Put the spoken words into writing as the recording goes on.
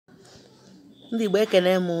Ndị Igbo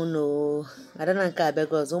ekene m unu adana nke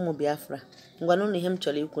abịago ọzọ ụmụ Biafra ngwanụ na ihe m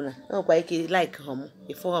chọrọ ikwu na enwekwa ike like hom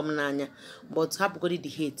ifo hom n'anya but hapụgodi the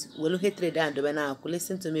hate welu hatred and dobe na akụ.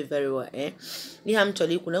 Listen to me very well ihe m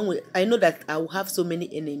chọrọ ikwu na I know that I will have so many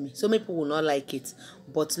enemies, so many people will not like it,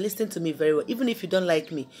 but listen to me very well. Even if you don't like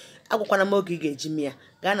me, agwakwana m oge ị ga-eji m ya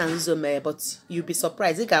gaa na nzuzo mee, but you'll be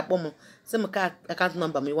surprised. Ị ga-akpọ m sị m ka account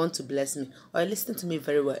number m, you want to bless me or listen to me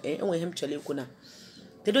very well. Enwe ihe m chọrọ ikwu na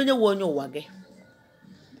kedu onye wu onye ụwa gị?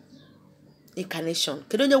 Incarnation.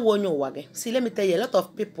 Kedu onye wu onye ụwa gị? See, let me tell you, a lot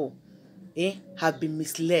of people have been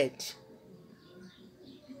misled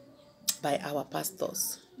by our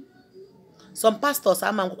pastors. Some pastors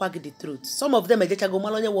ama ngwakwa gị the truth. Some of them ejechago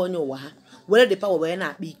mara onye wu onye ụwa ha were the power were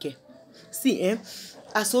na-akpa ike. See,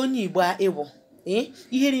 as onye Igbo ewu ihe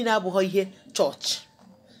niile abụghị ihe church.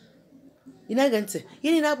 Ị na-ege ntị,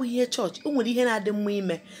 ihe niile abụghị ihe church. O nwere ihe na-adị mma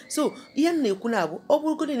ime. So ihe m na-ekwu na abụ ọ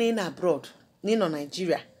bụrụgodị na ị na abroad na ị nọ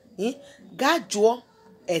Nigeria, gaa jụọ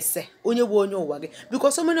ese onye wu onye ụwa gị,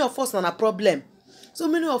 because so many of us nọ na problem. So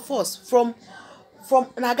many of us from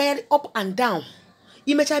na-agagharị up and down,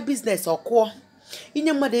 imecha business ọkụọ,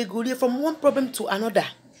 inye mmadụ ego rie from one problem to another.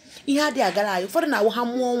 Ihe adị agara anyị. Ụfọdụ na-abụ ha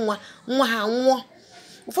mụọ nwa ha nwụọ.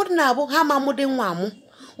 Ụfọdụ na-abụ ha ma amụdị nwa amụ.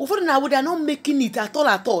 Ụfọdụ na-abụ they are not making it at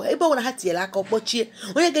all. Ebe ọ na ha tinyere aka ọkpọchie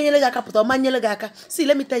onye ga-enyere gị aka pụta ọma nyere gị aka. See,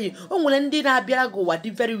 let me tell you, o nwere ndị na-abịara gị ụwa dị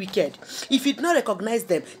very wicked. If you do not recognize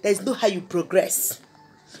them, there is no how you progress.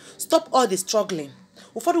 Stop all the struggling.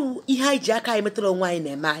 Ụfọdụ ihe anyị ji aka anyị metụrụ onwe anyị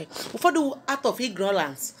na-eme anyị. Ụfọdụ out of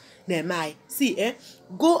ignorance na-eme anyị. See,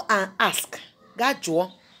 go and ask. Gaa jụọ.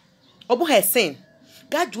 Ọ bụghị a sin.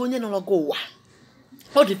 Gaa jụọ onye nọrọ gị ụwa.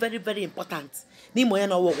 Ọ dị very very important. N'ime onye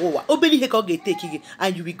nọrọ gị ụwa, obere ihe ka ọ ga-eteki gị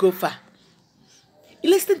and you will go far.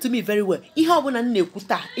 Listen to me very well. Ihe ọbụla m na-ekwu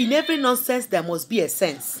taa, in every nonsense there must be a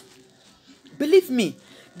sense. Believe me,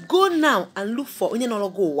 go now and look for onye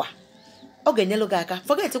nọrọ gị ụwa. Ọ ga-enyelu gị aka.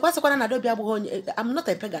 Forget kwasịkwana na dobia abụghị onye. I'm not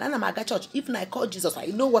a pagan. Ana m aga church. Even I call Jesus, I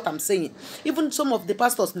know what I'm saying. Even some of the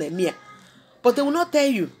pastors na-eme, but they will not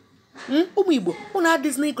tell you. Ụmụ Igbo, unu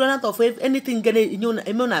adịghị ignorant of anything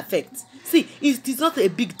gonna affect. See, it is not a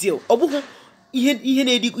big deal. Ọ bụghị ihe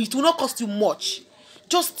na-edi, it will not cost you much.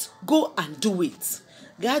 Just go and do it.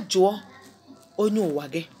 Gaa jụọ onye ụwa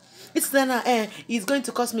gị. It's it's going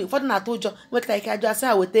to cost me. Ụfọdụ na-atụ ụjọ nwekọta ike ajụ asị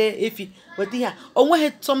ha weta efi weta ihe a. O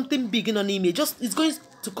nweghị something big nọ n'ime. Just it's going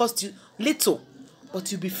to cost you little, but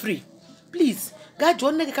you'll be free. Please, gaa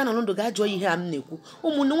jụọ nne gị ka nọ n'ndụ, gaa jụọ ihe a m na-ekwu.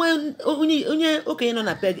 Ụmụnne onye okenye nọ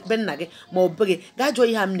na be nna gị ma ọ bụ gị, gaa jụọ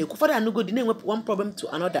ihe a m na-ekwu. Ụfọdụ anụgodi na-enwepụ one problem to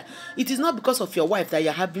another. It is not because of your wife that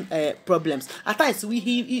you're having problems. At times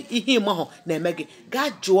ihe ịmahụ na-eme gị. Gaa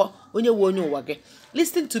jụọ onye wu onye ụwa gị.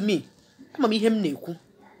 Listen to me. Ama m ihe m na-ekwu.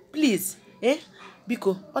 Please,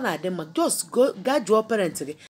 biko ọ na-adị mma. Just go gaa jụọ parent gị.